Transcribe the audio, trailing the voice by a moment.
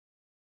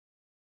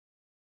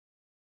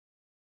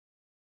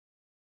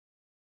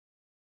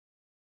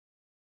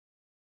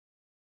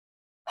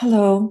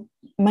Hello,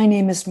 my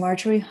name is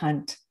Marjorie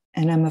Hunt,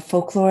 and I'm a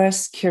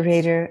folklorist,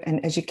 curator,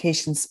 and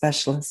education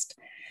specialist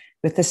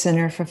with the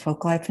Center for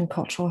Folklife and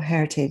Cultural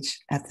Heritage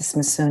at the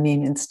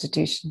Smithsonian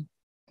Institution.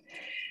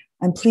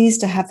 I'm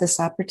pleased to have this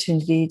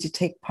opportunity to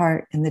take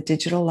part in the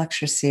digital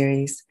lecture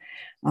series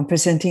on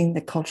presenting the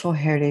cultural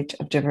heritage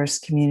of diverse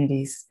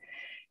communities,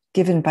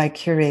 given by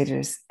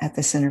curators at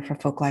the Center for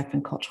Folklife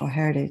and Cultural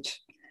Heritage.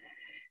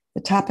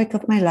 The topic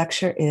of my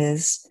lecture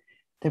is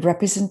the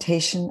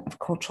representation of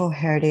cultural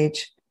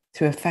heritage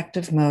through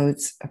effective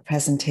modes of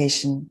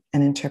presentation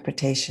and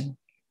interpretation.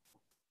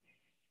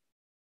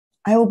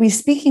 I will be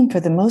speaking for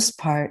the most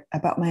part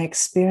about my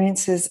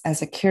experiences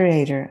as a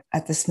curator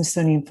at the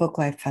Smithsonian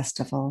Folklife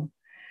Festival,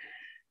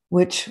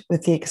 which,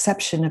 with the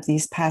exception of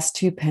these past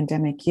 2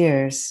 pandemic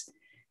years,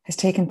 has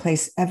taken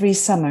place every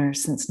summer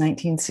since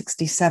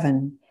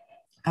 1967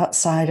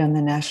 outside on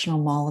the National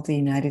Mall of the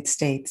United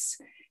States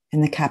in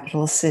the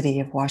capital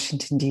city of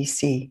Washington,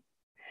 D.C.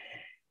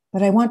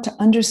 But I want to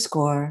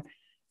underscore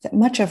that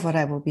much of what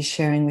I will be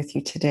sharing with you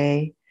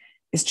today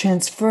is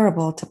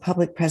transferable to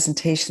public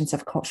presentations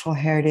of cultural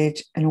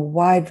heritage in a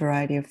wide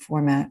variety of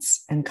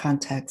formats and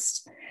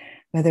contexts,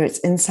 whether it's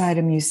inside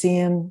a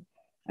museum,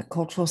 a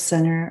cultural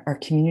center, or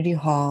community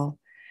hall,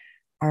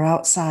 or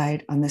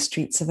outside on the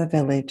streets of a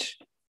village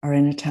or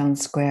in a town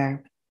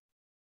square.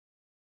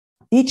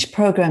 Each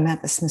program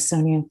at the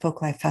Smithsonian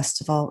Folklife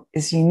Festival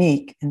is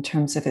unique in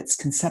terms of its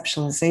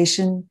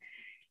conceptualization,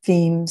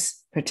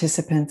 themes,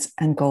 participants,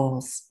 and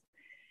goals.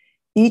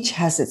 Each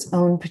has its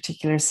own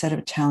particular set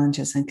of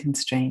challenges and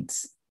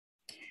constraints.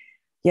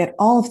 Yet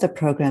all of the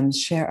programs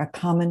share a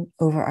common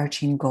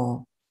overarching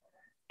goal: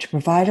 to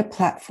provide a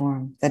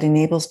platform that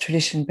enables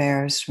tradition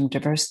bearers from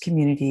diverse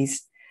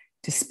communities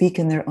to speak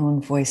in their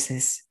own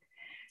voices,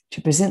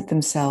 to present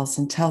themselves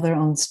and tell their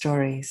own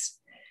stories,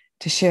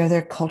 to share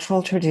their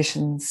cultural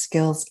traditions,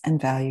 skills, and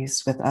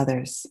values with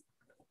others.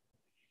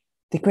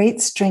 The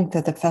great strength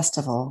of the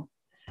festival,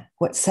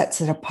 what sets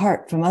it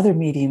apart from other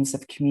mediums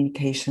of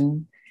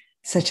communication,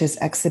 such as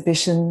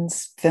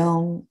exhibitions,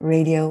 film,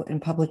 radio,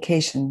 and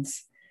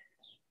publications,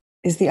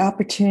 is the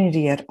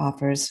opportunity it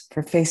offers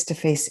for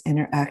face-to-face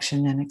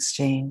interaction and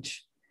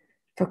exchange,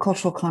 for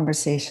cultural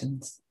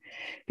conversations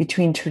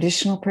between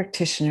traditional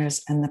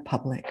practitioners and the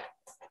public,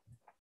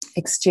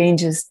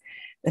 exchanges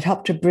that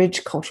help to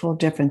bridge cultural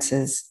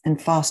differences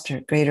and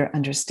foster greater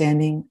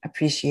understanding,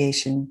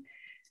 appreciation,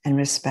 and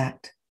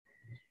respect.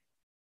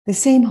 The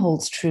same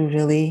holds true,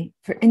 really,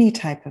 for any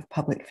type of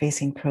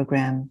public-facing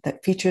program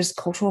that features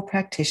cultural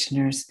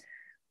practitioners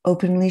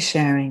openly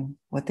sharing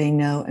what they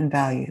know and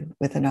value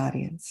with an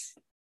audience.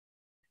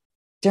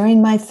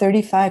 During my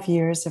 35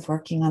 years of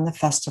working on the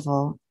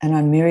festival and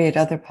on myriad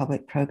other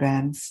public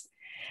programs,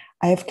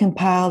 I have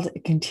compiled a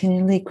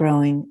continually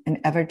growing and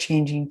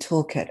ever-changing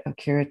toolkit of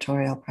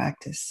curatorial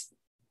practice.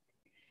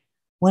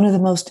 One of the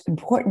most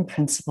important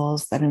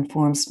principles that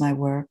informs my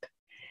work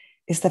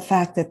is the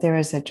fact that there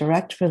is a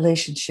direct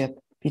relationship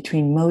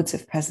between modes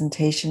of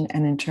presentation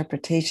and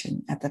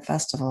interpretation at the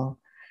festival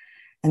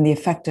and the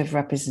effective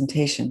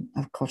representation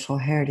of cultural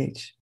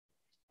heritage.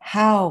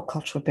 How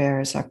cultural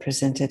bearers are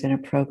presented in a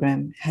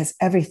program has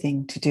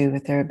everything to do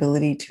with their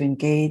ability to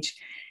engage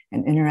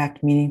and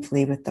interact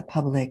meaningfully with the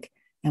public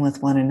and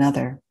with one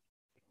another.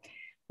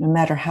 No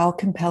matter how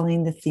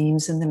compelling the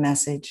themes and the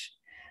message,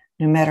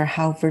 no matter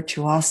how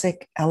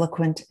virtuosic,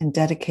 eloquent, and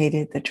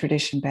dedicated the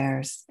tradition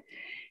bearers,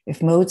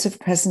 if modes of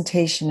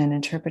presentation and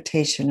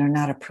interpretation are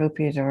not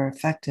appropriate or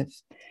effective,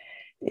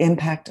 the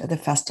impact of the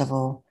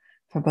festival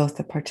for both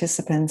the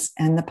participants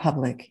and the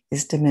public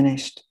is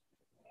diminished.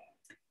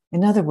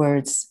 In other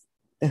words,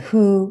 the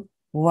who,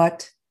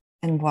 what,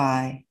 and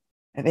why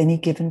of any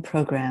given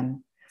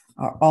program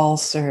are all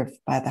served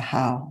by the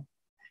how.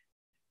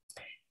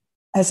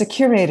 As a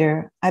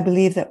curator, I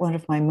believe that one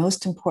of my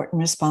most important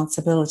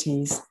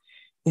responsibilities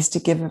is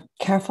to give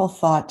careful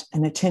thought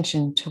and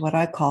attention to what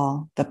I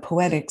call the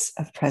poetics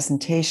of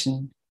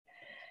presentation,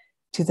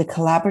 to the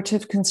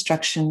collaborative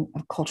construction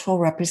of cultural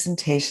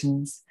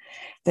representations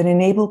that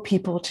enable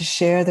people to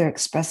share their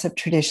expressive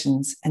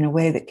traditions in a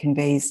way that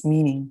conveys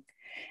meaning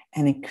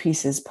and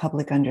increases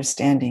public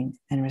understanding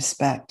and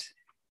respect.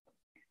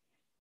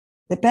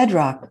 The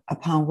bedrock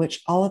upon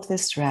which all of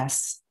this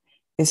rests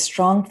is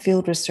strong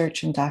field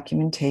research and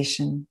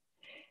documentation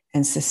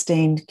and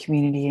sustained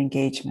community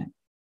engagement.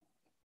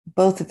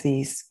 Both of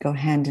these go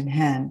hand in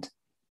hand.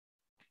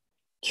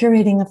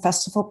 Curating a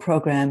festival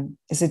program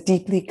is a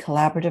deeply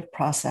collaborative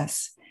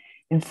process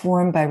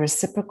informed by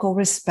reciprocal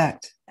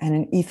respect and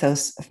an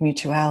ethos of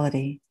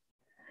mutuality.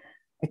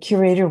 A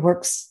curator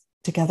works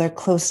together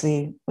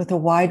closely with a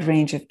wide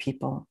range of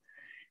people,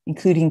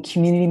 including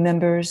community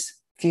members,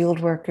 field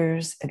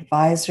workers,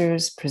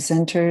 advisors,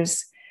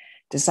 presenters,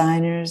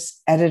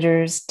 designers,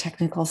 editors,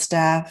 technical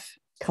staff,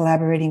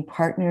 collaborating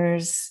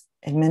partners,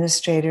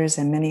 administrators,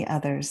 and many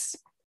others.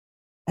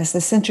 As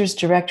the center's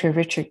director,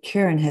 Richard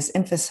Curran, has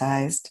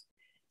emphasized,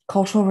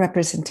 cultural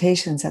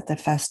representations at the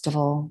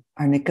festival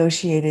are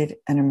negotiated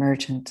and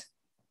emergent.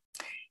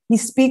 He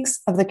speaks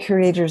of the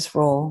curator's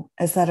role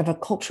as that of a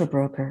culture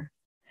broker,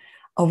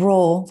 a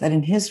role that,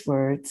 in his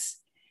words,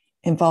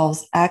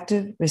 involves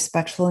active,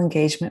 respectful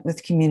engagement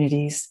with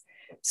communities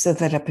so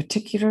that a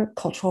particular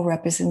cultural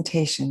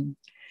representation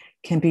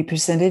can be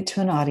presented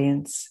to an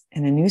audience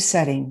in a new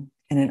setting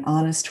in an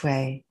honest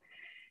way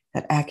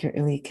that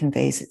accurately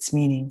conveys its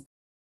meaning.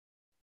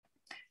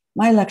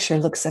 My lecture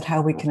looks at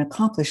how we can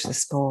accomplish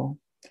this goal.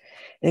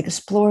 It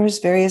explores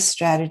various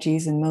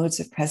strategies and modes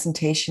of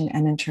presentation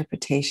and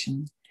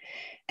interpretation,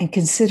 and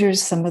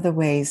considers some of the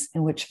ways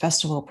in which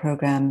festival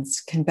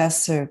programs can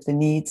best serve the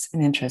needs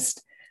and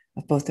interests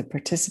of both the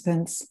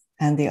participants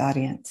and the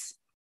audience.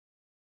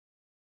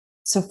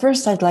 So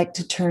first, I'd like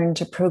to turn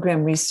to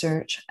program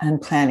research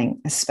and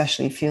planning,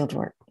 especially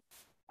fieldwork.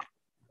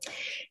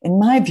 In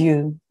my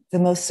view, the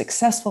most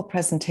successful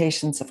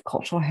presentations of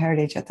cultural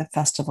heritage at the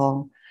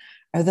festival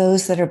are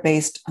those that are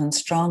based on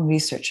strong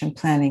research and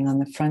planning on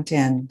the front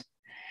end,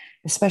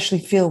 especially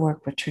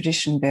fieldwork with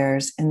tradition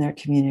bearers in their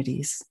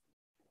communities.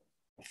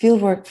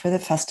 Fieldwork for the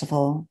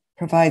festival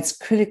provides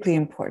critically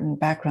important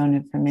background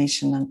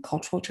information on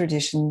cultural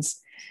traditions,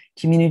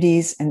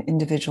 communities, and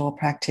individual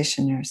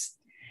practitioners.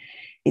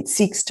 It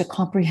seeks to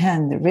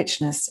comprehend the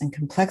richness and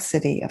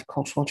complexity of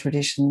cultural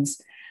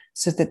traditions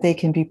so that they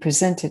can be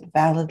presented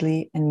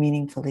validly and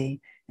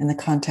meaningfully in the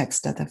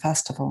context of the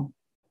festival.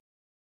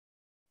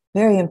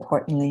 Very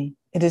importantly,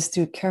 it is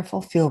through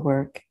careful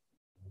fieldwork,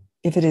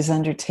 if it is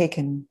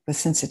undertaken with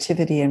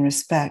sensitivity and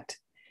respect,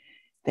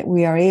 that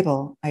we are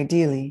able,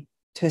 ideally,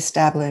 to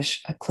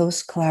establish a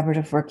close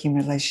collaborative working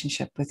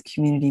relationship with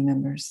community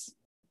members.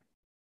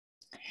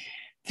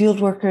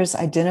 Fieldworkers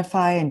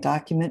identify and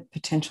document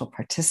potential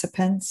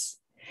participants.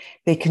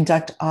 They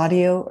conduct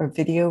audio or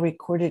video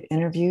recorded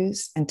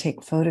interviews and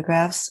take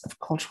photographs of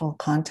cultural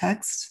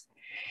context.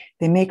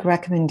 They make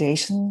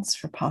recommendations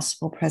for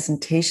possible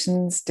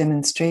presentations,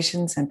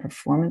 demonstrations, and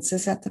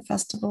performances at the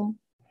festival.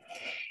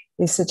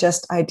 They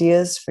suggest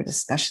ideas for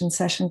discussion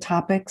session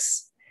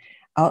topics,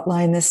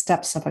 outline the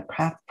steps of a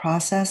craft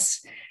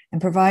process,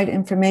 and provide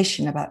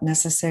information about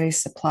necessary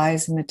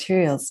supplies and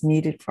materials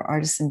needed for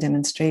artisan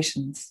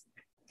demonstrations.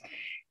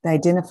 They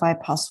identify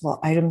possible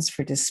items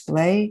for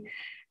display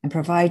and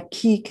provide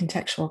key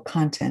contextual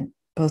content,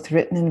 both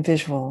written and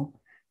visual,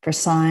 for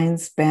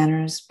signs,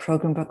 banners,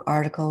 program book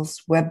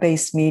articles,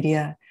 web-based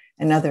media,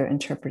 and other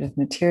interpretive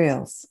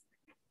materials.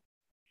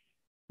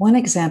 One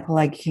example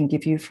I can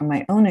give you from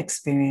my own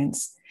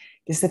experience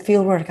is the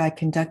fieldwork I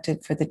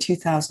conducted for the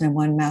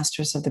 2001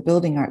 Masters of the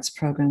Building Arts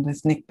program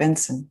with Nick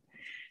Benson,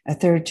 a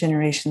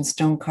third-generation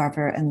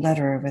stonecarver and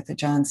letterer with the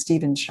John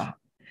Stevens Shop,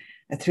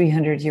 a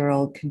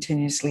 300-year-old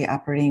continuously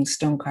operating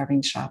stone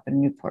carving shop in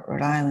Newport,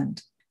 Rhode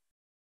Island.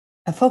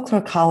 A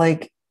folklore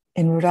colleague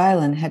in Rhode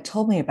Island had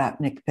told me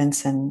about Nick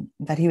Benson,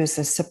 that he was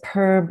a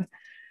superb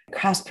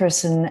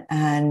craftsperson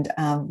and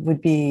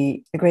would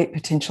be a great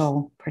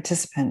potential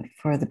participant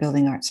for the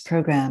Building Arts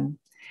program.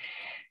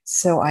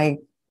 So I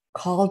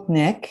called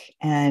Nick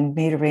and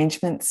made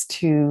arrangements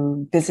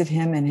to visit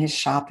him in his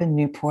shop in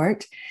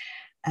Newport,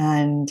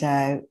 and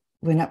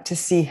went up to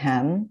see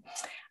him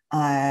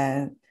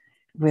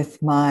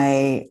with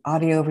my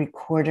audio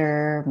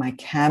recorder, my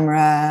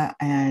camera,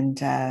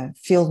 and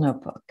field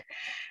notebook.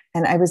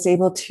 And I was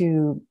able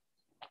to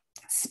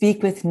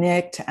speak with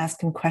Nick, to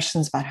ask him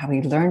questions about how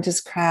he learned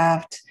his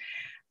craft,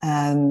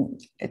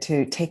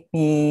 to take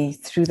me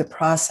through the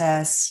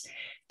process,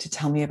 to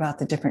tell me about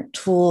the different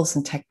tools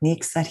and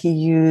techniques that he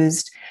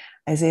used.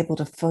 I was able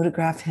to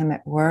photograph him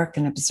at work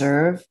and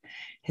observe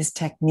his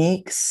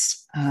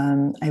techniques.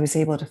 I was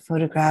able to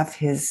photograph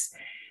his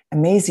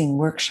amazing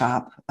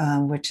workshop,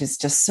 which is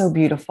just so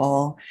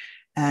beautiful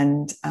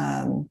and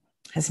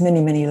has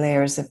many, many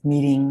layers of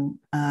meaning,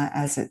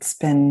 as it's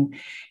been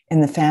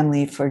in the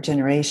family for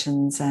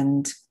generations.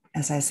 And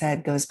as I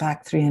said, goes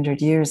back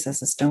 300 years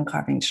as a stone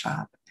carving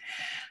shop.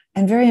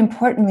 And very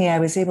importantly, I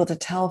was able to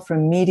tell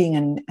from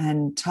meeting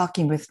and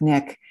talking with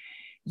Nick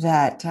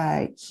that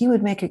he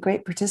would make a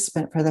great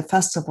participant for the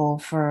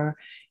festival.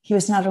 He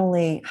was not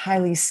only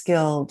highly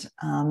skilled,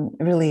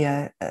 really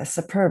a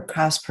superb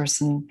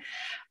craftsperson,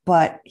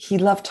 but he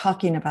loved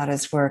talking about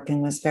his work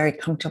and was very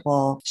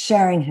comfortable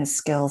sharing his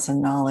skills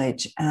and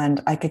knowledge.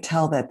 And I could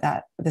tell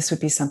that this would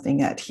be something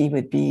that he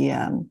would be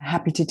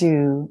happy to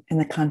do in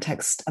the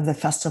context of the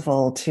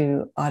festival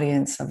to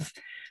audience of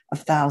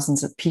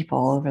thousands of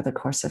people over the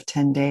course of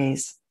 10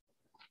 days.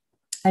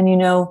 And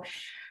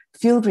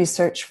field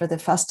research for the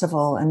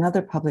festival and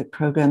other public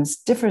programs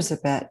differs a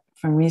bit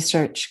from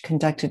research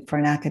conducted for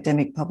an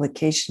academic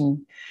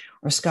publication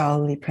or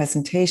scholarly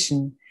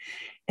presentation,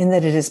 in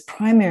that it is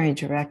primarily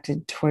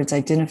directed towards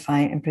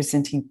identifying and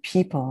presenting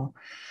people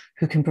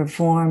who can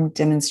perform,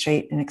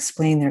 demonstrate, and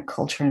explain their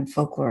culture and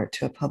folklore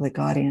to a public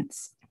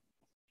audience.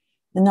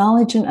 The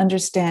knowledge and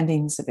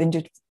understandings of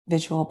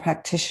individual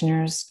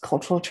practitioners,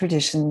 cultural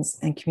traditions,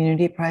 and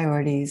community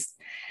priorities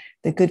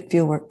that good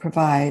fieldwork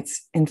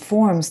provides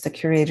informs the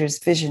curator's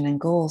vision and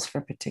goals for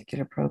a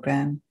particular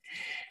program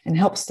and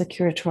helps the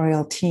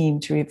curatorial team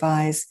to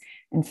revise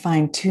and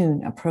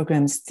fine-tune a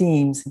program's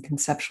themes and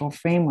conceptual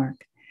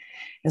framework.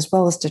 as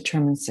well as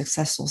determine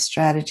successful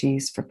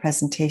strategies for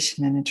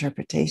presentation and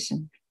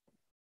interpretation.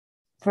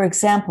 For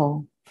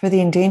example, for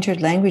the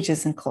Endangered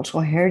Languages and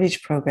Cultural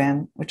Heritage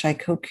program, which I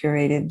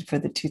co-curated for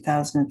the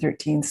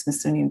 2013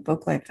 Smithsonian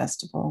Folklife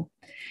Festival,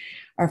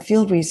 our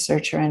field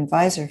researcher and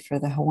advisor for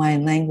the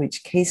Hawaiian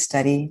language case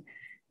study,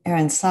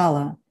 Aaron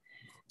Sala,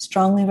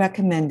 strongly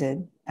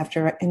recommended,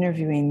 after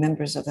interviewing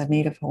members of the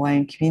Native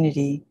Hawaiian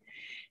community,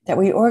 that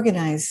we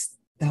organize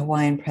the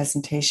Hawaiian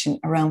presentation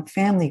around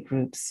family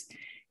groups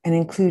and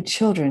include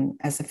children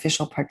as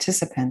official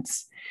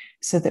participants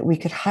so that we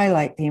could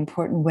highlight the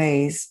important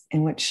ways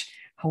in which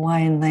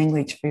Hawaiian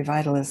language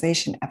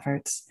revitalization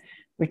efforts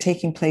were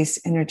taking place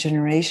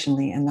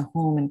intergenerationally in the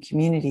home and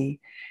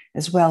community,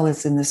 as well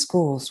as in the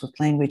schools with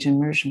language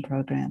immersion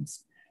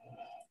programs.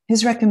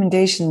 His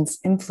recommendations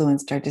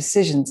influenced our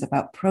decisions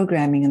about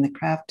programming in the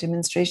craft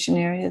demonstration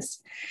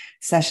areas,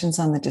 sessions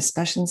on the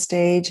discussion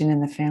stage and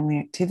in the family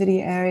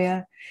activity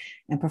area,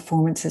 and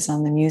performances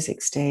on the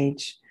music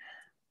stage.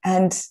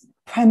 And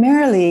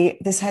primarily,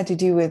 this had to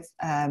do with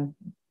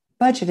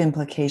budget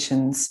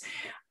implications.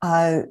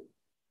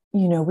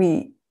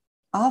 We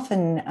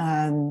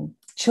often,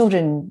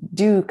 children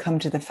do come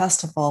to the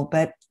festival,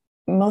 but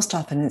most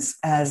often it's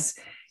as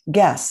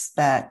guests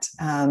that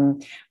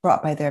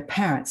brought by their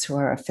parents who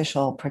are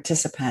official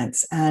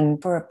participants.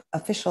 And for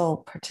official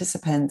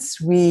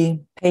participants,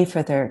 we pay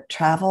for their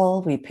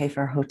travel, we pay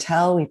for a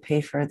hotel, we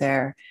pay for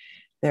their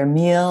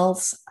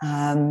meals,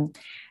 and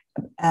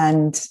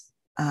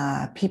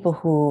people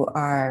who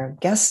are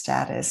guest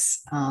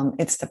status,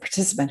 it's the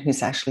participant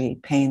who's actually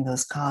paying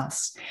those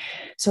costs.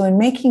 So in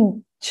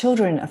making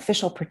children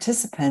official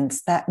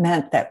participants, that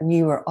meant that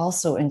we were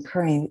also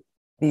incurring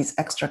these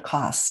extra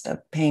costs of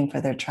paying for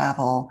their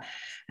travel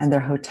and their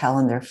hotel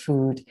and their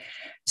food.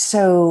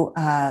 So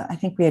I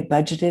think we had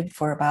budgeted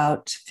for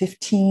about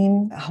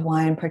 15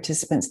 Hawaiian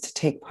participants to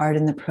take part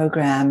in the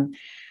program.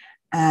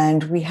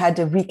 And we had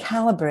to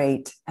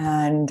recalibrate,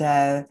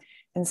 and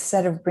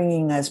instead of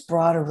bringing as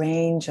broad a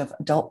range of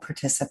adult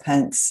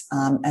participants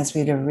as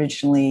we'd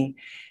originally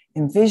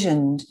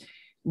envisioned,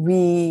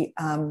 we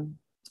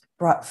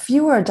brought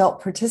fewer adult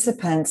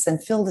participants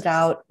and filled it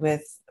out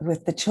with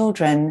the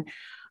children.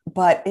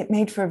 But it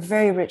made for a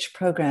very rich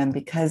program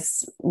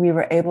because we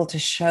were able to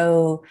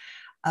show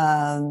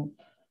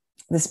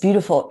this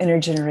beautiful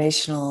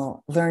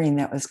intergenerational learning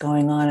that was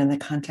going on in the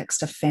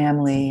context of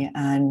family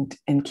and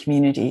in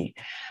community,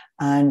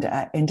 and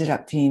ended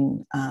up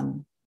being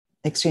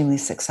extremely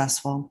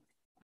successful.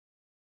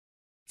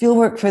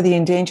 Fieldwork for the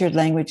Endangered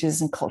Languages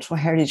and Cultural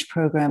Heritage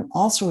program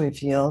also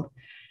revealed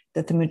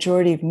that the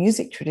majority of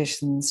music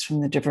traditions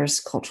from the diverse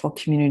cultural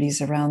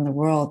communities around the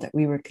world that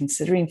we were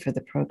considering for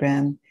the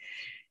program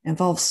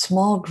involve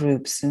small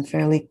groups and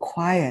fairly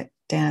quiet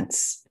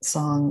dance,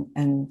 song,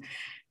 and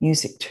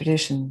music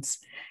traditions.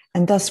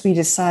 And thus we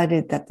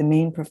decided that the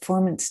main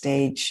performance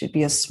stage should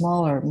be a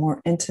smaller,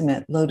 more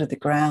intimate, low to the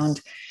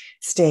ground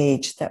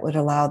stage that would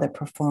allow the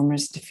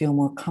performers to feel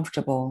more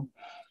comfortable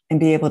and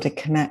be able to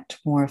connect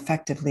more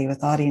effectively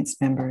with audience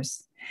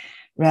members,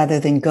 rather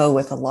than go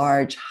with a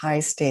large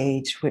high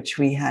stage, which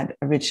we had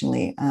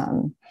originally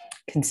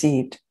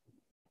conceived.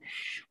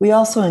 We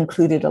also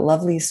included a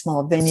lovely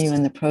small venue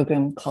in the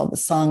program called the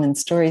Song and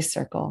Story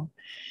Circle,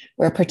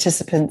 where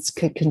participants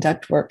could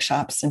conduct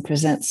workshops and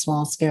present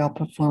small-scale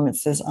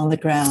performances on the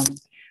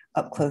ground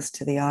up close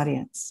to the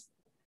audience.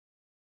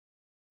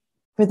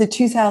 For the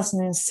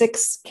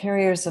 2006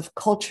 Carriers of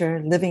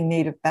Culture Living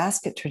Native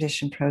Basket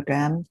Tradition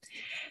program,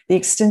 the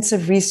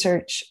extensive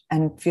research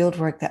and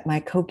fieldwork that my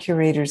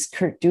co-curators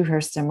Kurt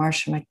Dewhurst and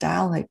Marcia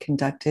McDowell had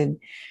conducted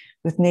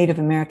with Native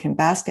American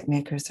basket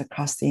makers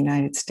across the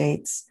United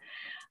States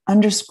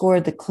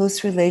underscored the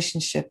close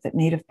relationship that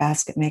Native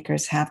basket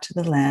makers have to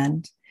the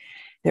land,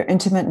 their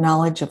intimate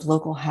knowledge of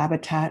local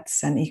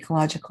habitats and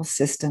ecological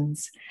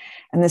systems,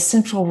 and the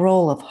central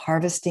role of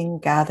harvesting,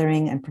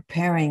 gathering, and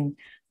preparing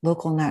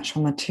local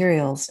natural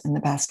materials in the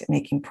basket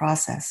making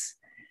process.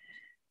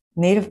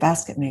 Native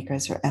basket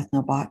makers are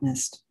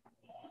ethnobotanists.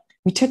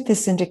 We took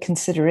this into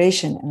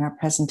consideration in our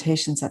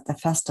presentations at the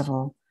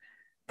festival,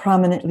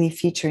 prominently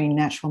featuring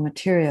natural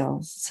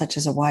materials such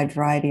as a wide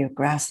variety of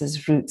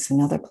grasses, roots,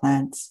 and other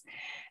plants,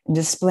 and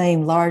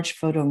displaying large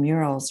photo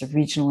murals of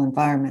regional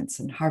environments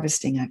and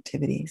harvesting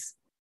activities.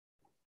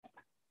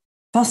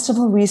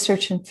 Festival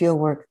research and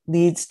fieldwork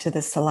leads to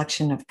the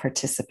selection of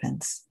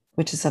participants,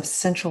 which is of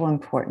central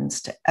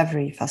importance to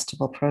every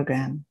festival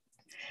program.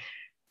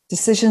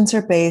 Decisions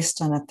are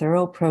based on a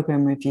thorough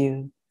program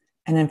review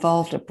and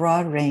involved a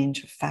broad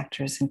range of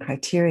factors and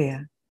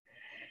criteria.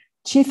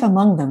 Chief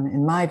among them,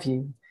 in my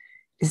view,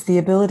 is the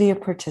ability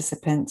of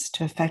participants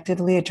to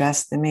effectively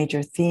address the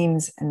major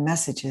themes and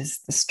messages,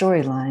 the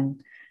storyline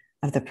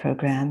of the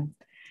program,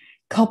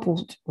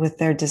 coupled with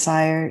their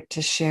desire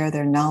to share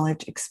their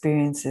knowledge,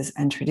 experiences,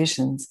 and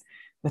traditions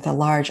with a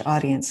large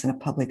audience in a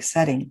public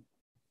setting.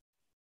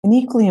 An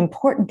equally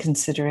important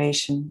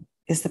consideration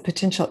is the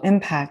potential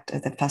impact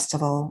of the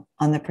festival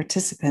on the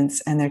participants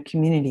and their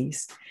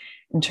communities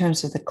in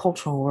terms of the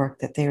cultural work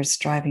that they are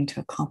striving to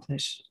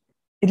accomplish.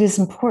 It is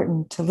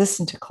important to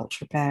listen to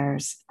culture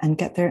bearers and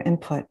get their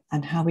input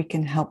on how we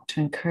can help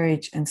to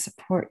encourage and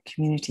support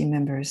community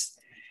members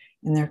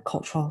in their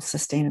cultural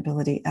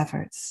sustainability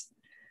efforts.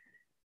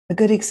 A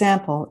good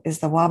example is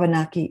the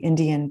Wabanaki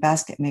Indian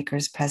basket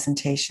makers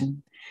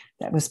presentation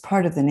that was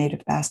part of the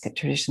Native Basket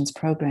Traditions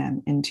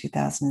program in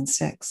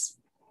 2006.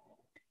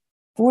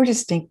 4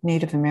 distinct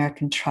Native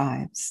American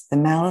tribes, the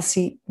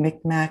Maliseet,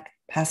 Micmac,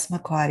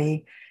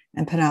 Passamaquoddy,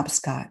 and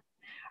Penobscot,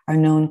 are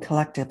known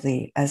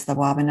collectively as the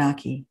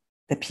Wabanaki,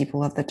 the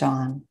people of the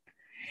dawn,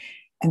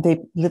 and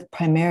they live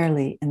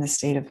primarily in the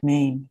state of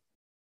Maine.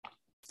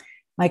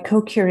 My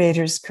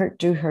co-curators, Kurt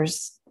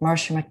Dewhurst,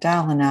 Marcia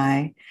McDowell, and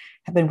I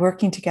have been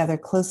working together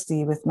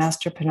closely with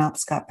Master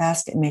Penobscot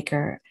basket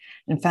maker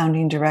and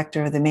founding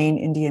director of the Maine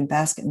Indian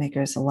Basket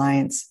Makers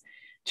Alliance,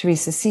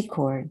 Teresa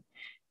Secord,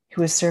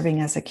 who is serving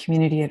as a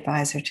community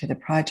advisor to the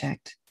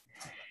project.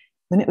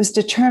 When it was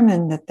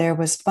determined that there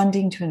was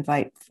funding to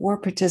invite 4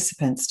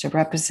 participants to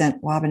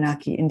represent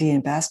Wabanaki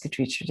Indian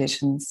basketry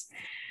traditions,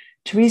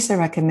 Teresa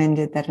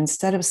recommended that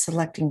instead of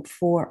selecting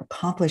 4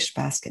 accomplished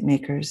basket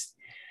makers,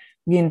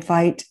 we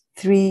invite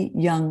 3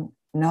 young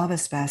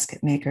novice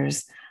basket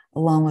makers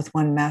along with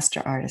 1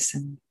 master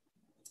artisan,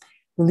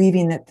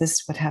 believing that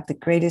this would have the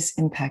greatest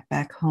impact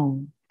back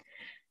home,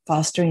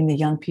 fostering the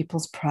young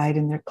people's pride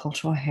in their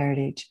cultural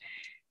heritage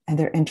and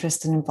their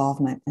interest and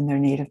involvement in their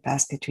native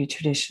basketry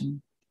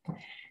tradition.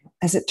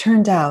 As it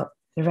turned out,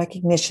 the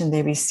recognition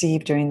they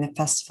received during the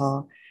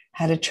festival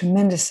had a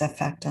tremendous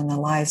effect on the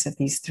lives of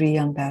these 3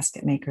 young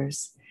basket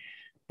makers,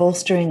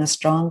 bolstering a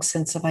strong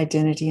sense of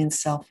identity and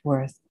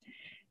self-worth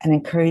and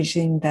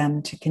encouraging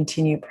them to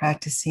continue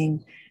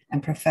practicing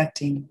and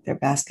perfecting their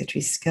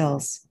basketry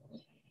skills.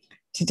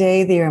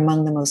 Today, they are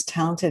among the most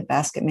talented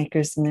basket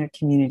makers in their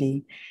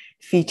community,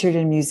 featured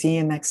in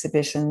museum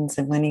exhibitions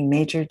and winning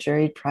major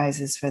juried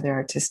prizes for their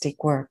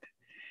artistic work.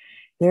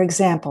 Their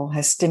example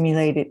has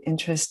stimulated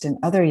interest in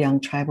other young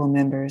tribal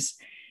members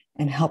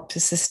and helped to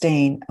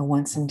sustain a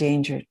once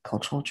endangered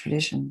cultural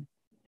tradition.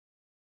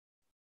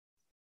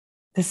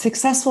 The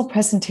successful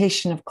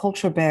presentation of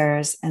culture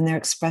bearers and their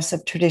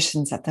expressive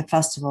traditions at the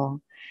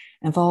festival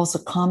involves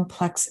a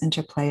complex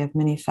interplay of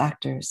many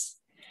factors.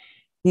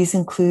 These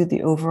include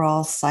the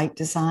overall site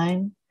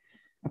design,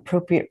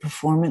 appropriate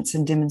performance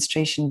and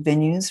demonstration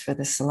venues for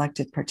the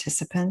selected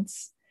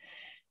participants,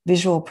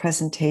 visual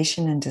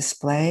presentation and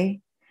display,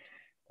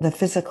 the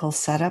physical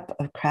setup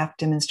of craft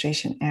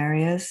demonstration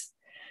areas,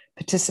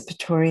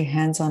 participatory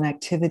hands-on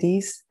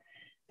activities,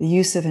 the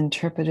use of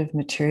interpretive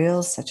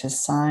materials such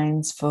as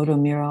signs, photo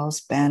murals,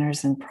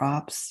 banners, and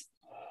props,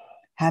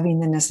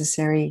 having the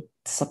necessary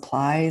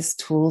supplies,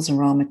 tools, and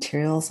raw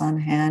materials on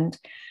hand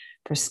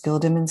for skill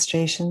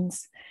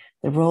demonstrations,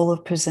 the role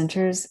of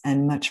presenters,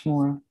 and much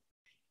more.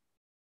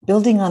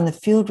 Building on the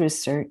field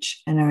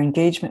research and our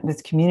engagement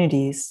with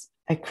communities,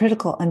 a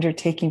critical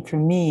undertaking for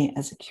me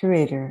as a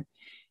curator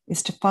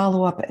is to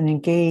follow up and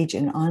engage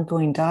in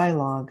ongoing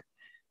dialogue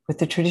with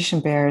the tradition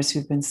bearers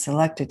who've been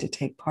selected to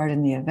take part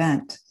in the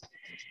event.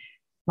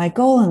 My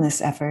goal in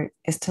this effort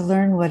is to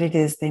learn what it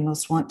is they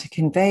most want to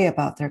convey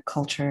about their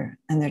culture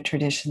and their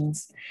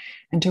traditions,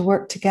 and to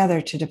work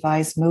together to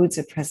devise modes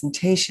of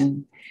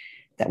presentation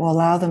that will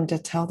allow them to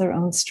tell their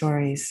own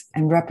stories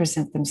and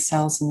represent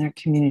themselves and their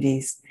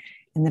communities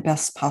in the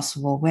best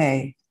possible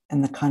way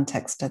in the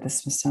context of the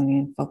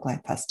Smithsonian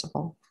Folklife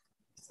Festival.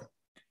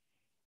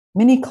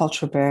 Many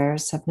culture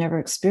bearers have never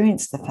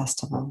experienced the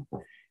festival.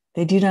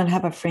 They do not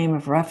have a frame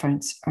of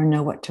reference or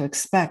know what to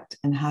expect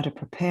and how to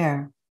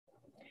prepare.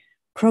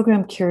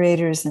 Program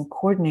curators and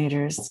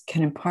coordinators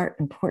can impart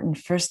important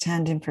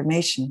firsthand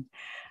information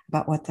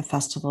about what the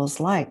festival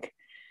is like,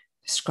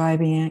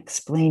 describing and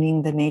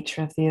explaining the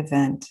nature of the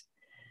event,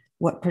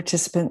 what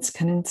participants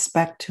can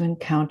expect to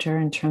encounter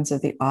in terms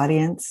of the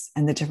audience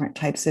and the different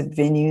types of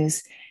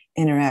venues,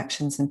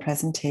 interactions, and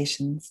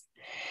presentations,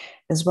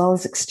 as well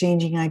as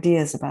exchanging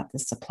ideas about the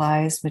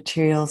supplies,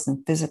 materials,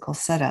 and physical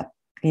setup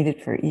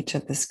needed for each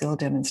of the skill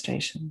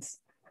demonstrations.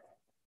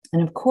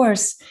 And of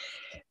course,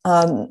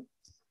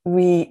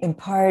 we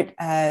impart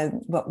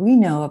what we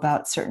know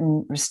about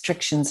certain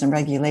restrictions and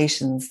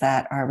regulations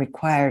that are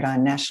required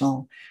on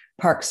National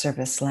Park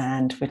Service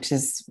land, which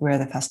is where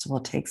the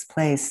festival takes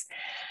place.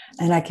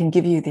 And I can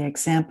give you the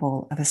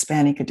example of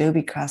Hispanic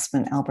adobe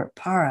craftsman Albert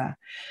Parra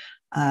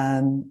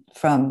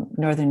from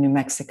northern New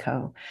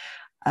Mexico.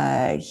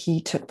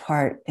 He took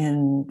part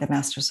in the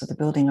Masters of the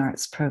Building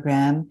Arts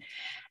program.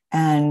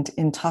 And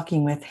in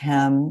talking with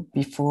him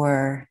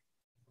before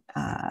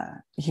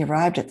he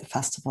arrived at the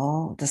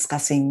festival,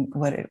 discussing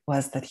what it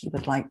was that he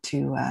would like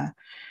to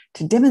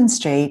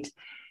demonstrate,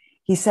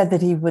 he said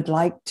that he would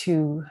like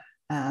to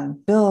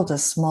build a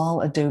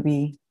small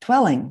adobe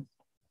dwelling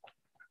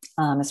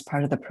as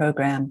part of the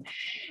program,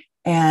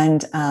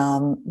 and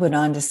went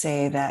on to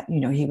say that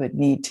he would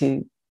need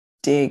to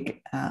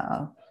dig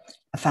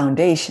a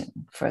foundation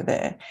for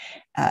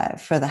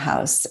the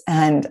house.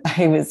 And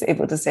I was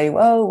able to say,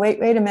 whoa, wait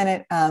a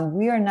minute.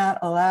 We are not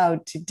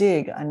allowed to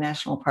dig on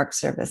National Park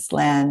Service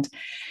land.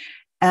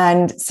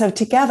 And so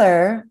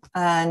together,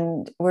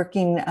 and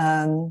working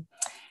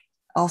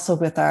also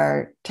with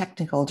our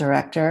technical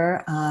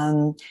director,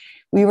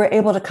 we were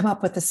able to come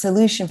up with a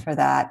solution for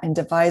that and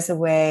devise a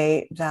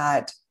way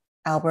that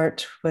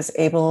Albert was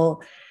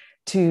able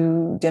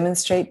to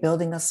demonstrate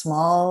building a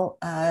small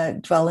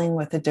dwelling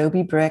with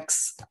adobe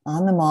bricks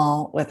on the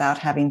mall without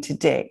having to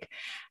dig.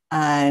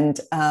 And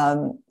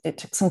it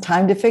took some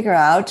time to figure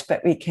out,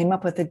 but we came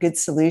up with a good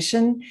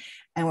solution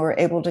and we were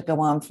able to go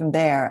on from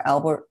there.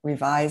 Albert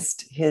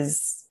revised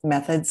his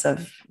methods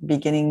of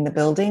beginning the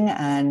building,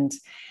 and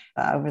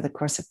over the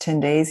course of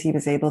 10 days, he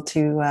was able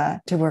to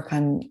work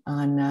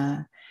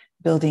on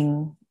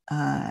building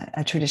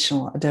a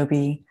traditional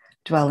adobe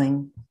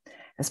dwelling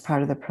as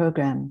part of the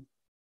program.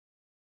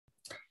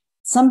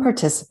 Some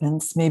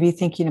participants may be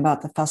thinking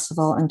about the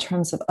festival in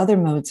terms of other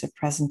modes of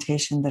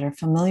presentation that are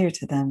familiar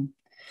to them.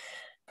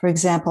 For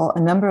example,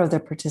 a number of the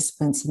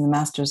participants in the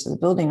Masters of the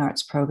Building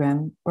Arts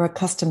program were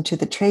accustomed to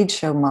the trade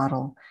show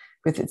model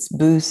with its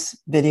booths,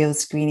 video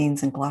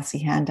screenings, and glossy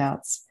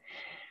handouts.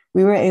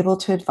 We were able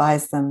to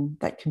advise them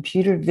that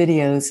computer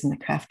videos in the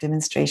craft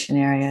demonstration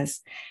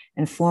areas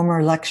and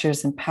former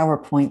lectures and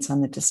PowerPoints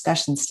on the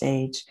discussion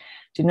stage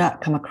do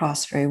not come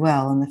across very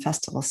well in the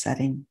festival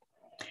setting.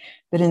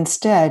 But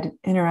instead,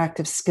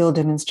 interactive skill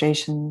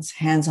demonstrations,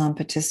 hands-on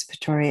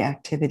participatory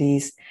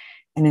activities,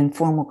 and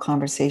informal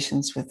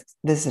conversations with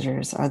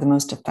visitors are the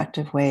most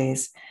effective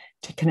ways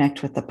to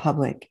connect with the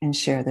public and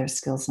share their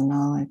skills and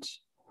knowledge.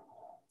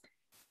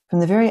 From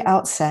the very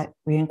outset,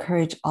 we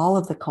encourage all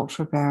of the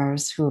cultural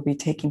bearers who will be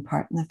taking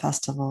part in the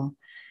festival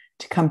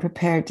to come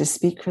prepared to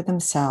speak for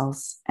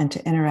themselves and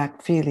to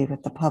interact freely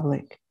with the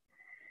public.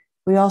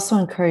 We also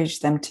encourage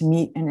them to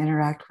meet and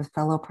interact with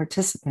fellow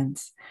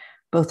participants,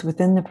 both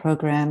within the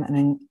program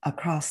and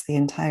across the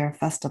entire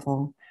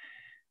festival.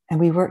 And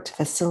we work to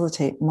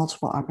facilitate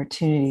multiple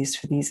opportunities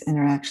for these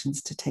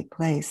interactions to take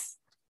place.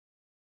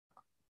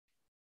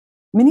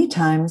 Many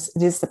times,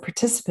 it is the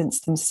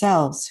participants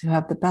themselves who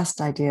have the best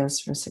ideas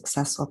for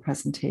successful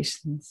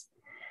presentations.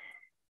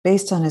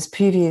 Based on his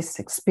previous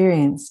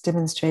experience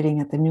demonstrating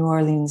at the New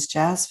Orleans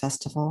Jazz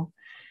Festival,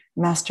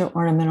 Master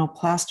Ornamental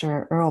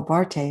Plasterer Earl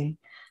Barté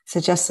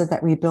suggested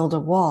that we build a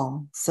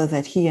wall so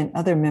that he and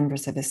other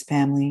members of his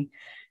family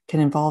can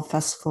involve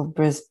festival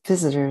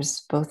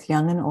visitors, both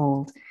young and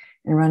old,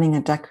 in running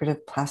a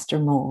decorative plaster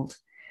mold,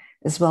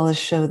 as well as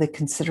show the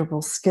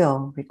considerable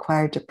skill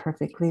required to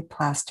perfectly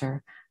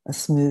plaster a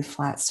smooth,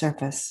 flat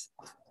surface.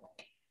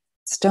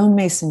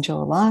 Stonemason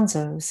Joe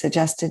Alonzo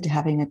suggested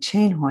having a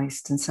chain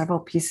hoist and several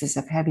pieces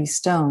of heavy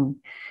stone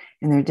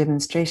in their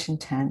demonstration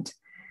tent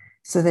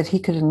so that he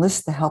could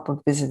enlist the help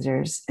of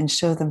visitors and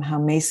show them how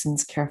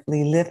masons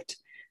carefully lift,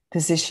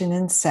 position,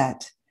 and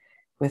set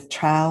with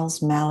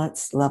trowels,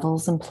 mallets,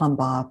 levels, and plumb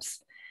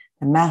bobs,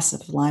 the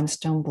massive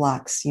limestone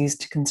blocks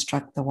used to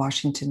construct the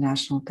Washington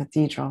National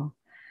Cathedral,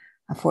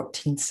 a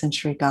 14th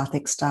century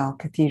Gothic-style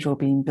cathedral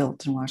being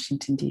built in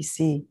Washington,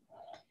 D.C.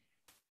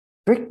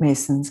 Brick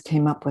masons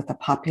came up with a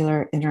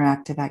popular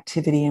interactive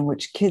activity in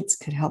which kids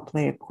could help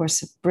lay a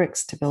course of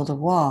bricks to build a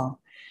wall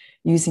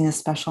using a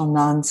special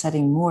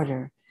non-setting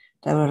mortar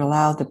that would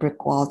allow the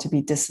brick wall to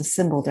be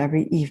disassembled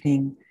every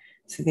evening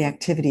so the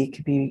activity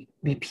could be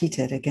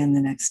repeated again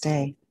the next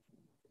day.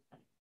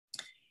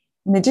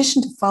 In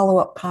addition to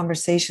follow-up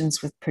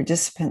conversations with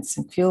participants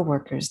and field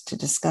workers to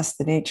discuss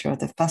the nature of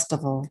the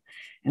festival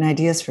and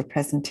ideas for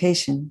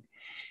presentation,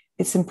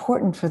 it's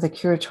important for the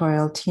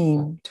curatorial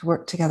team to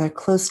work together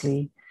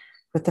closely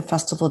with the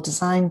festival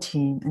design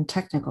team and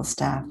technical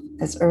staff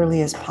as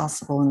early as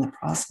possible in the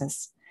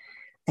process,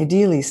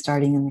 ideally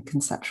starting in the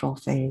conceptual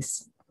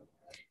phase.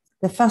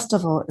 The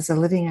festival is a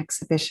living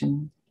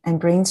exhibition,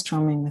 and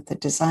brainstorming with the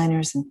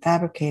designers and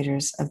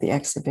fabricators of the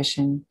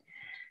exhibition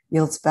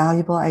yields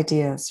valuable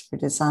ideas for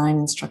design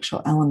and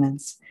structural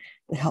elements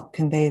that help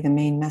convey the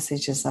main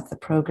messages of the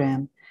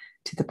program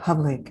to the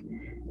public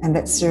and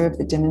that serve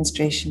the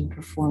demonstration,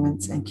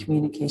 performance, and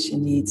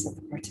communication needs of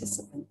the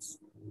participants.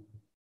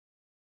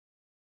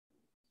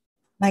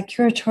 My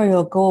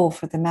curatorial goal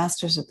for the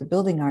Masters of the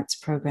Building Arts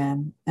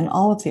program and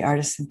all of the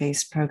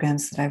artisan-based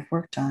programs that I've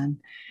worked on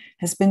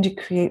has been to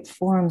create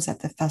forums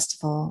at the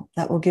festival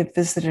that will give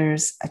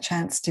visitors a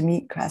chance to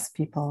meet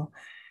craftspeople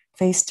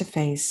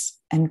face-to-face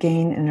and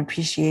gain an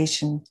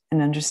appreciation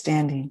and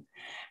understanding,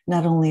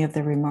 not only of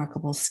their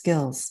remarkable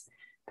skills,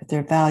 but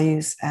their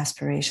values,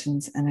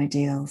 aspirations, and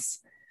ideals.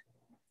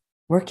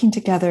 Working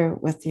together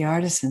with the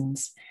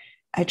artisans,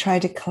 I try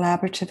to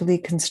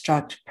collaboratively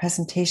construct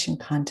presentation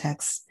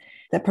contexts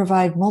that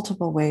provide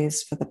multiple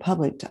ways for the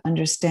public to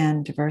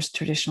understand diverse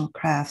traditional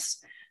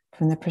crafts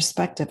from the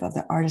perspective of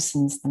the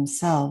artisans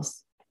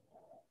themselves.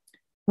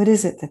 What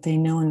is it that they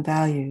know and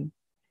value?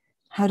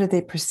 How do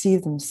they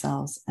perceive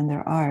themselves and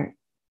their art?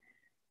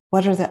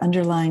 What are the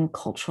underlying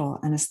cultural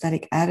and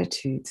aesthetic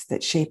attitudes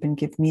that shape and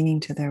give meaning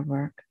to their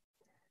work?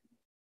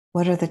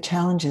 What are the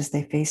challenges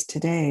they face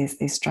today as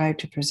they strive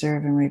to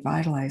preserve and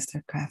revitalize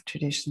their craft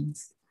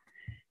traditions?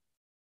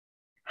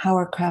 How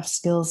are craft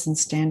skills and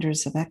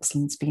standards of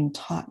excellence being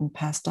taught and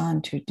passed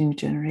on to a new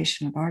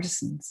generation of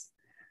artisans?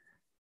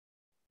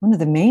 One of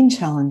the main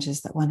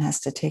challenges that one has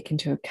to take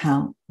into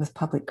account with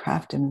public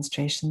craft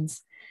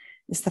demonstrations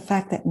is the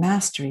fact that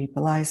mastery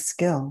belies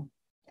skill.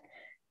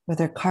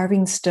 Whether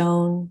carving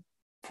stone,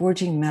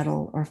 forging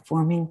metal, or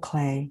forming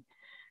clay,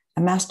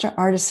 a master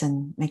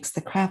artisan makes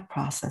the craft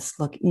process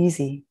look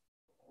easy.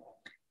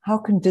 How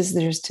can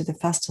visitors to the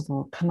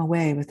festival come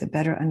away with a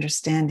better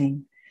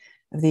understanding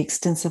of the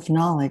extensive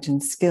knowledge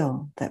and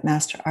skill that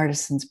master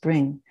artisans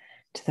bring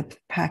to the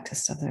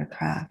practice of their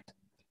craft?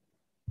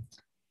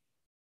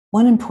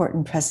 One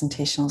important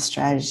presentational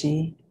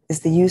strategy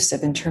is the use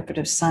of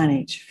interpretive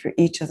signage for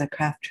each of the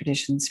craft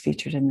traditions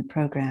featured in the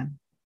program.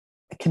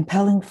 A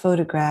compelling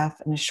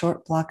photograph and a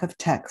short block of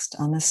text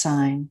on the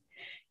sign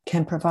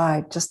can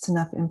provide just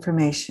enough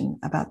information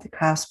about the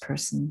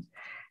craftsperson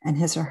and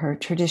his or her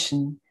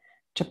tradition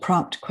to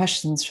prompt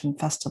questions from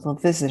festival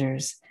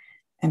visitors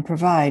and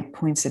provide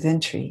points of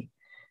entry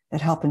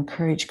that help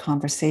encourage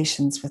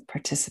conversations with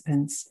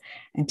participants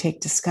and take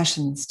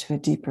discussions to a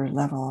deeper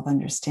level of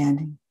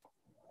understanding.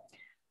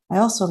 I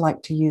also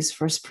like to use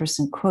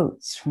first-person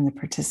quotes from the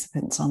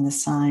participants on the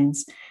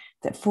signs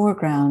that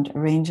foreground a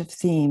range of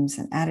themes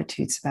and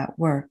attitudes about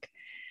work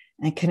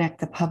and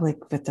connect the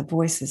public with the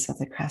voices of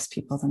the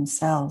craftspeople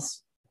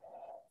themselves.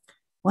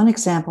 One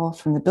example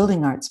from the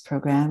Building Arts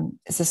program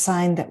is a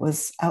sign that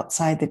was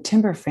outside the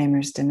timber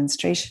framers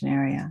demonstration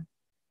area.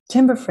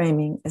 Timber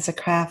framing is a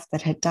craft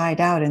that had died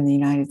out in the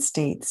United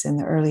States in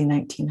the early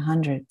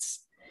 1900s.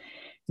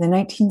 In the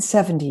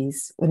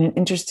 1970s, when an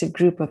interested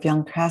group of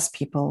young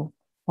craftspeople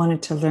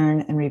wanted to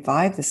learn and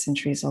revive the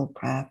centuries-old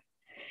craft,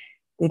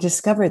 they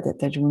discovered that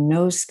there were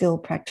no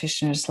skilled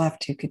practitioners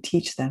left who could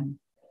teach them.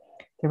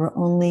 There were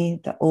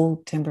only the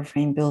old timber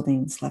frame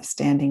buildings left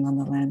standing on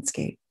the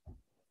landscape.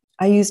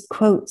 I used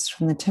quotes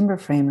from the timber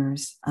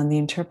framers on the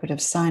interpretive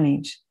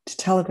signage to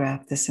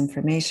telegraph this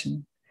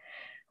information.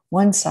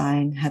 One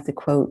sign had the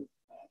quote,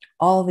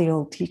 "All the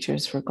old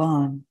teachers were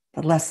gone.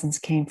 The lessons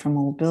came from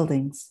old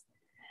buildings."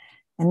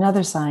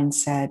 Another sign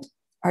said,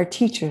 "Our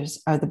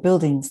teachers are the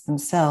buildings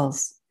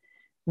themselves.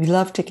 We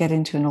love to get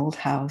into an old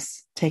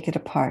house, take it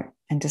apart,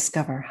 and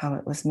discover how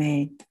it was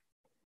made."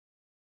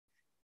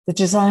 The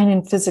design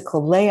and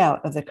physical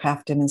layout of the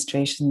craft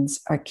demonstrations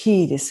are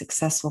key to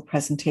successful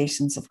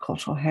presentations of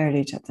cultural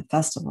heritage at the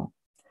festival.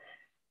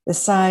 The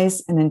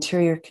size and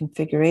interior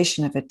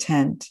configuration of a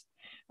tent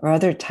or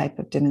other type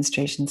of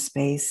demonstration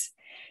space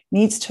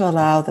needs to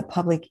allow the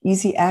public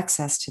easy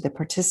access to the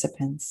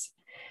participants,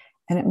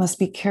 and it must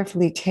be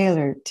carefully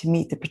tailored to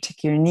meet the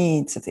particular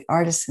needs of the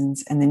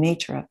artisans and the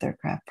nature of their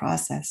craft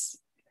process.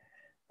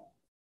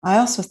 I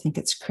also think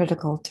it's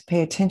critical to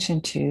pay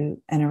attention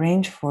to and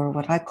arrange for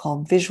what I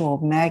call visual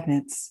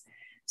magnets,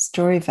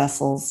 story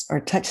vessels, or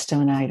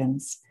touchstone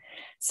items,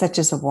 such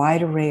as a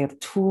wide array of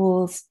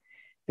tools,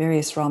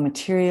 various raw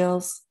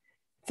materials,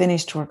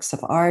 finished works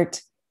of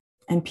art,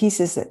 and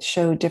pieces that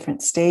show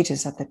different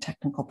stages of the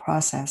technical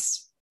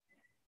process.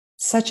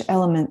 Such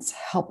elements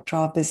help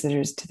draw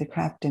visitors to the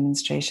craft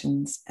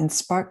demonstrations and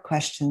spark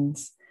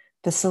questions,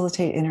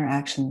 facilitate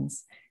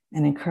interactions,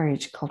 and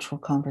encourage cultural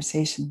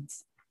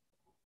conversations.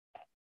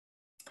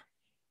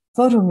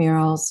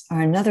 Photomurals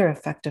are another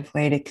effective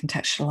way to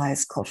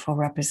contextualize cultural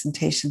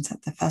representations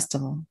at the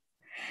festival.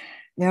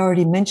 I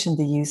already mentioned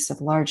the use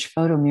of large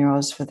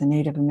photomurals for the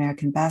Native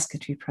American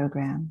basketry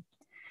program.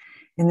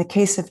 In the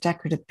case of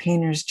decorative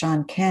painters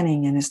John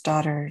Canning and his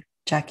daughter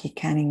Jackie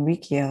Canning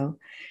Riccio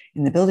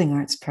in the Building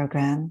Arts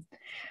program,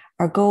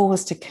 our goal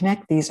was to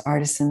connect these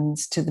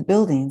artisans to the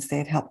buildings they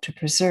had helped to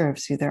preserve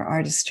through their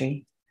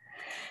artistry.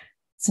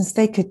 Since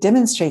they could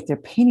demonstrate their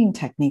painting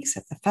techniques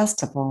at the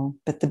festival,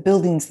 but the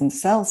buildings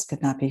themselves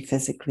could not be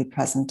physically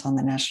present on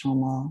the National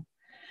Mall,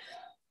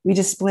 we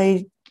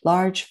displayed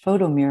large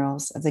photo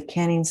murals of the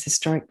Canning's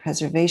historic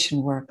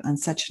preservation work on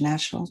such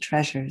national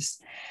treasures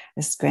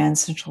as Grand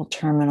Central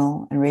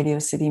Terminal and Radio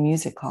City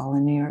Music Hall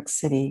in New York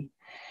City,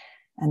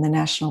 and the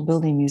National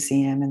Building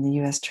Museum and the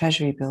U.S.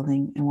 Treasury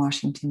Building in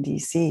Washington,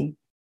 D.C.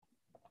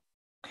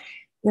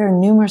 There are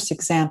numerous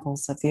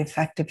examples of the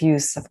effective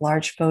use of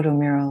large photo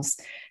murals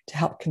to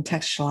help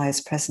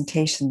contextualize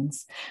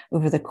presentations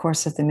over the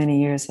course of the many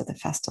years of the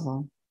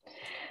festival.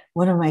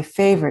 One of my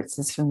favorites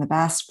is from the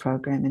Basque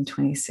program in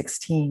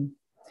 2016.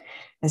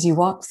 As you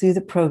walked through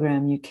the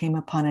program, you came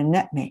upon a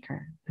net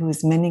maker who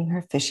was mending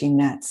her fishing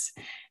nets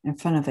in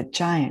front of a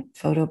giant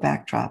photo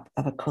backdrop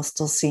of a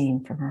coastal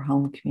scene from her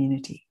home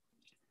community.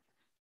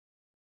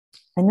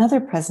 Another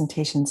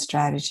presentation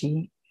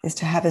strategy is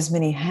to have as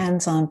many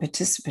hands-on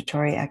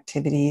participatory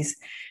activities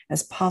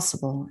as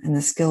possible in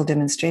the skill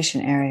demonstration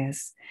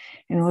areas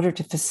in order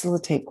to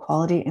facilitate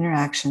quality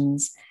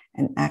interactions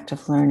and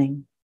active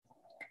learning.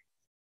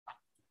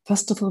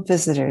 Festival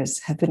visitors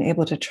have been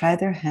able to try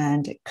their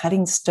hand at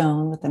cutting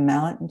stone with a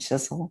mallet and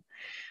chisel,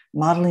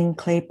 modeling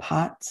clay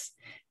pots,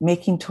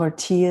 making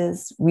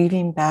tortillas,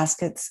 weaving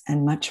baskets,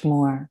 and much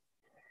more.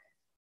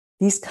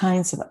 These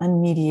kinds of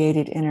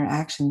unmediated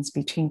interactions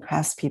between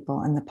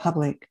craftspeople and the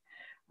public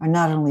are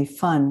not only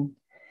fun,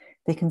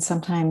 they can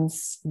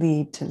sometimes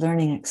lead to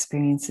learning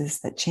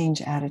experiences that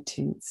change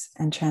attitudes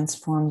and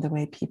transform the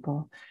way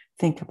people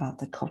think about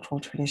the cultural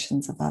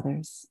traditions of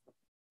others.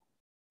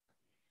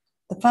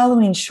 The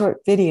following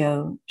short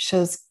video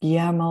shows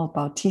Guillermo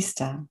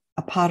Bautista,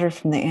 a potter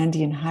from the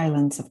Andean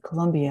highlands of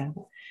Colombia,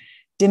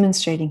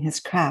 demonstrating his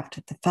craft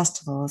at the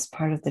festival as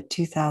part of the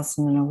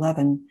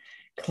 2011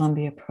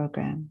 Colombia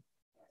program.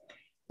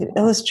 It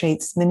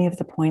illustrates many of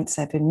the points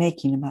I've been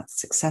making about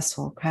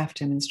successful craft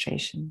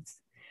demonstrations.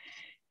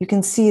 You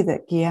can see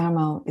that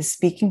Guillermo is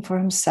speaking for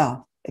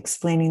himself,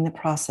 explaining the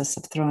process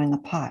of throwing a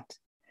pot.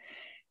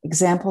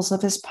 Examples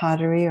of his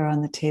pottery are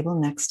on the table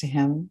next to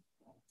him.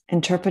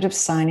 Interpretive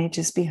signage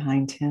is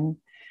behind him.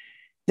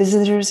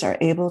 Visitors are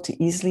able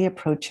to easily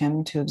approach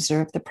him to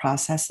observe the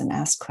process and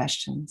ask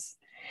questions.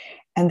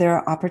 And there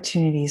are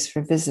opportunities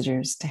for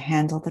visitors to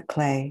handle the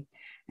clay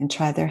and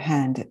try their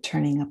hand at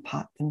turning a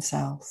pot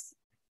themselves.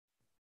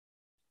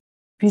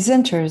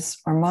 Presenters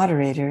or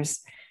moderators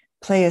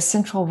play a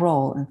central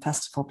role in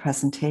festival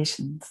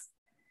presentations.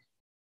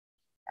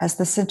 As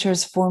the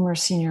center's former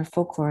senior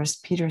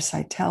folklorist Peter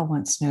Seitel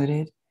once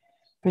noted,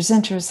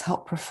 presenters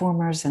help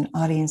performers and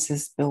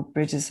audiences build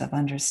bridges of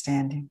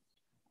understanding.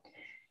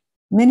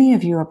 Many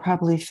of you are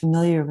probably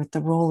familiar with the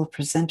role of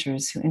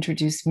presenters who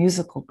introduce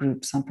musical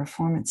groups on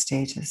performance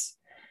stages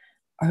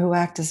or who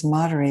act as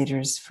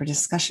moderators for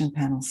discussion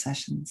panel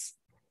sessions.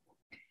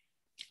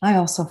 I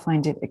also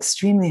find it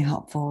extremely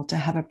helpful to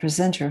have a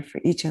presenter for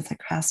each of the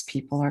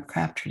craftspeople or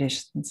craft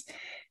traditions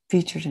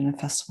featured in a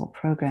festival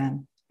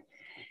program.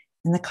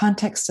 In the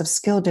context of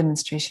skill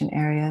demonstration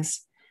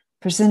areas,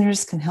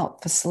 presenters can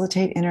help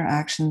facilitate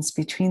interactions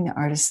between the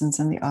artisans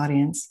and the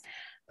audience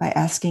by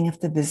asking if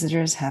the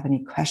visitors have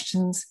any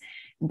questions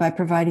and by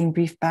providing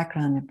brief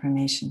background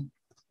information.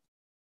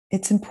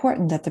 It's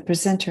important that the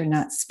presenter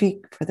not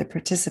speak for the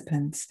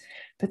participants,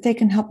 but they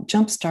can help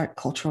jumpstart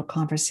cultural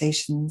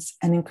conversations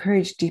and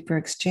encourage deeper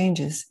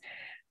exchanges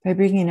by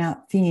bringing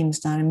out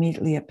themes not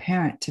immediately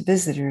apparent to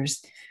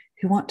visitors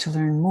who want to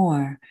learn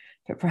more,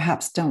 but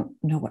perhaps don't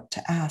know what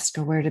to ask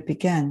or where to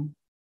begin.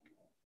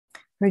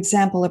 For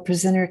example, a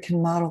presenter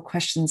can model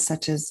questions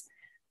such as,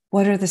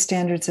 what are the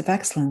standards of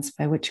excellence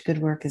by which good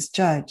work is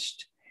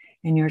judged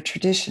in your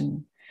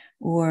tradition?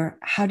 Or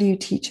how do you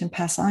teach and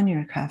pass on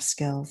your craft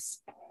skills?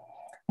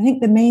 I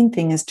think the main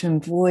thing is to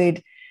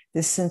avoid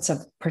this sense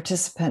of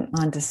participant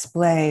on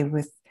display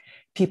with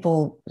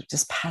people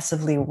just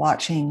passively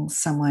watching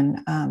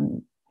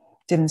someone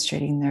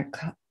demonstrating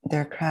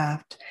their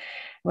craft.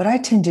 What I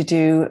tend to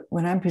do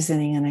when I'm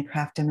presenting in a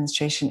craft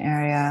demonstration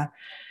area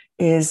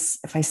is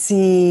if I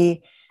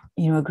see,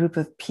 a group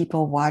of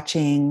people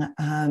watching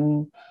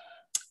and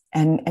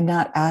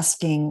not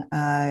asking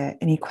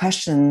any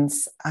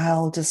questions,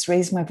 I'll just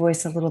raise my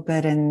voice a little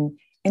bit and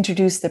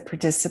introduce the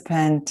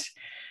participant,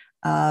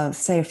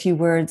 say a few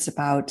words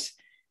about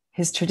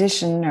his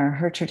tradition or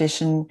her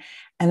tradition,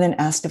 and then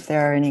ask if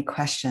there are any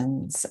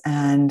questions.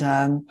 And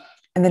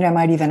then I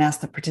might even ask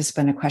the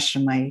participant a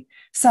question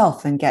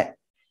myself and get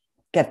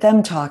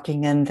them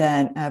talking, and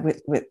then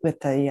with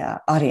the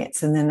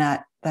audience, and then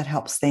that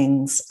helps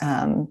things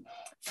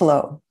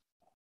flow.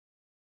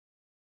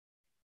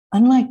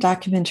 Unlike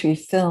documentary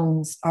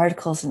films,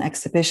 articles, and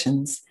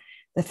exhibitions,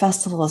 the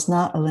festival is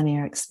not a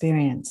linear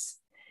experience.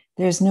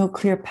 There is no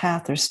clear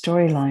path or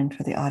storyline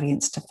for the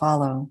audience to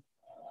follow.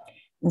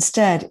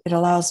 Instead, it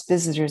allows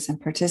visitors and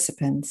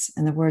participants,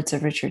 in the words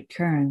of Richard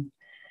Kern,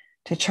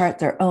 to chart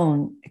their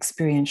own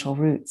experiential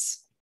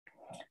routes.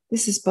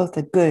 This is both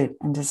a good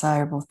and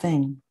desirable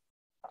thing.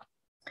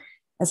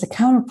 As a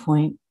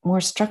counterpoint, more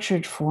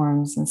structured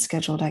forums and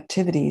scheduled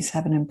activities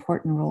have an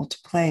important role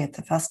to play at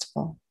the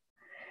festival.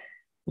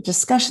 The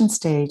discussion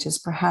stage is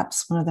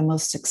perhaps one of the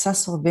most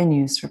successful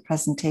venues for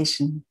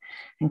presentation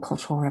and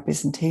cultural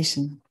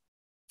representation.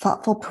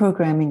 Thoughtful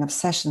programming of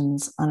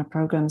sessions on a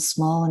program's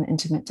small and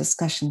intimate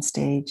discussion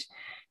stage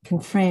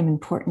can frame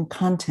important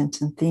content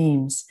and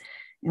themes,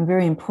 and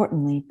very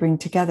importantly, bring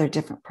together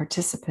different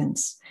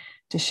participants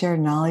to share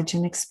knowledge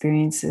and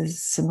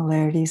experiences,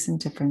 similarities and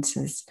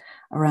differences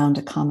around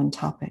a common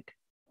topic.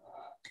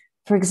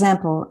 For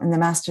example, in the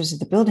Masters of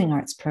the Building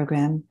Arts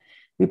program,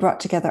 we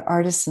brought together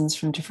artisans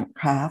from different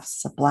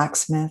crafts, a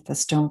blacksmith, a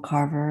stone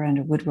carver, and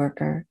a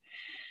woodworker,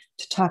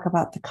 to talk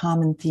about the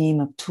common theme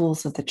of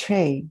tools of the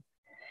trade.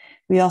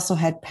 We also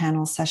had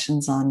panel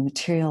sessions on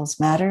materials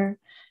matter,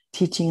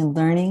 teaching and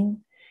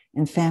learning,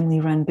 and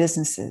family-run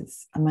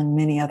businesses, among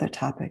many other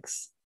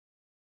topics.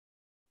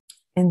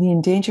 In the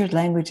Endangered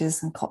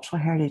Languages and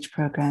Cultural Heritage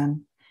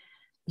program,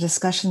 a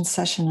discussion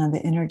session on the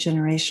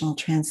intergenerational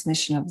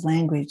transmission of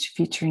language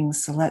featuring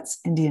Silet's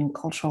Indian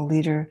cultural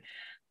leader,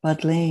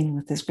 Bud Lane,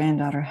 with his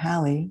granddaughter,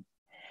 Hallie,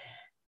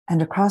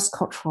 and a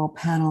cross-cultural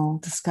panel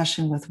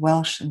discussion with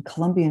Welsh and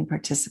Colombian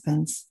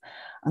participants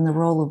on the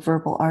role of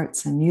verbal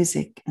arts and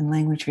music in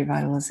language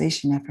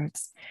revitalization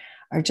efforts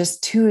are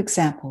just two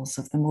examples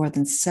of the more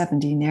than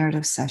 70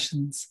 narrative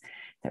sessions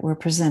that were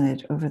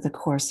presented over the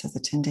course of the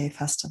 10-day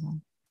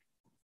festival.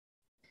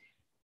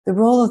 The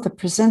role of the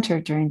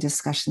presenter during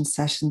discussion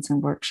sessions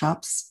and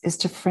workshops is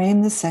to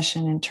frame the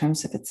session in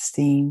terms of its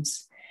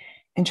themes,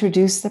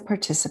 introduce the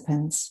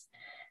participants,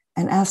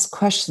 and ask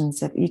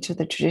questions of each of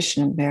the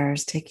tradition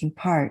bearers taking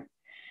part,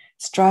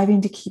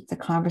 striving to keep the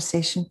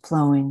conversation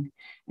flowing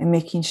and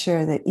making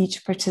sure that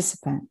each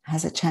participant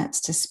has a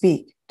chance to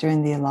speak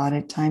during the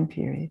allotted time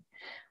period,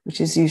 which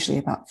is usually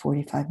about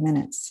 45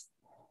 minutes.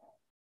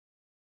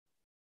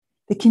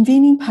 The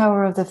convening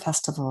power of the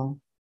festival,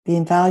 the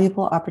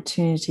invaluable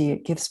opportunity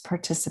it gives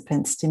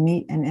participants to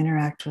meet and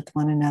interact with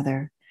one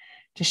another,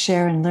 to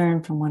share and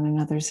learn from one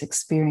another's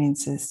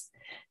experiences,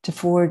 to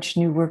forge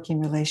new working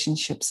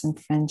relationships and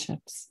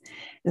friendships,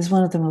 is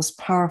one of the most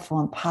powerful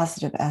and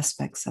positive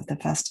aspects of the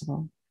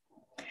festival.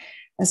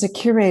 As a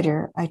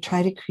curator, I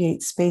try to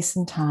create space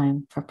and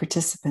time for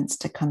participants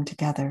to come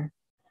together.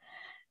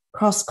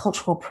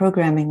 Cross-cultural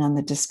programming on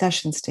the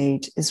discussion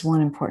stage is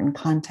one important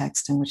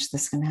context in which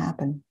this can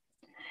happen.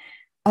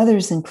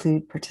 Others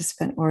include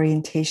participant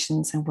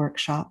orientations and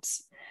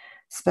workshops,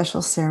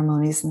 special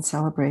ceremonies and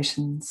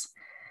celebrations,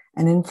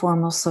 and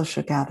informal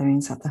social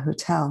gatherings at the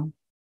hotel.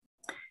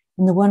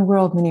 In the One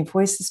World, Many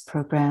Voices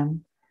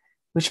program,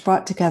 which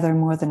brought together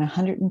more than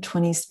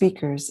 120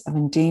 speakers of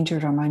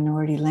endangered or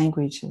minority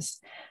languages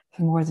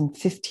from more than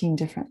 15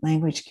 different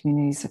language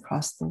communities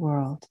across the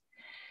world,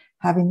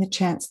 having the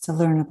chance to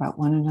learn about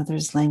one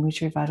another's language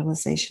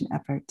revitalization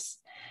efforts,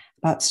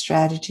 about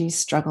strategies,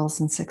 struggles,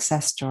 and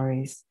success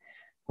stories,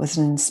 was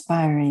an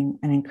inspiring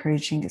and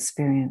encouraging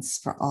experience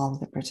for all of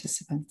the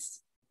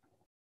participants.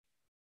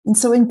 And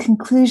so in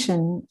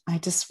conclusion, I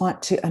just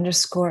want to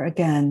underscore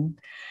again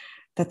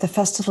that the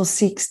festival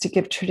seeks to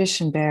give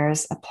tradition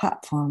bearers a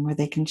platform where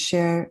they can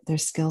share their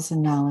skills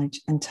and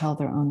knowledge and tell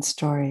their own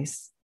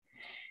stories.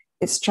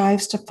 It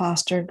strives to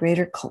foster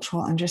greater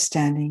cultural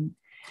understanding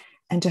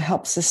and to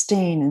help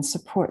sustain and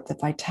support the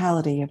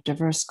vitality of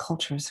diverse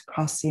cultures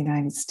across the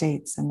United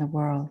States and the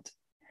world.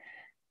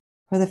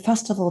 For the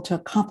festival to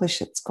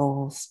accomplish its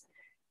goals,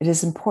 it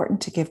is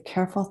important to give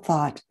careful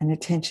thought and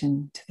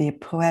attention to the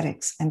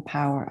poetics and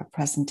power of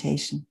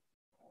presentation,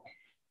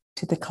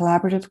 to the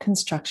collaborative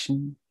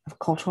construction of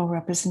cultural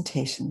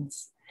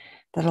representations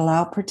that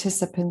allow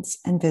participants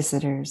and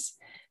visitors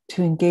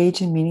to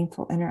engage in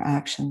meaningful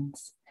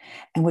interactions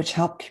and which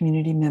help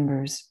community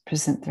members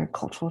present their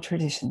cultural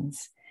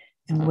traditions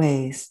in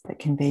ways that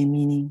convey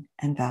meaning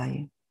and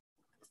value.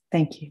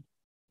 Thank you.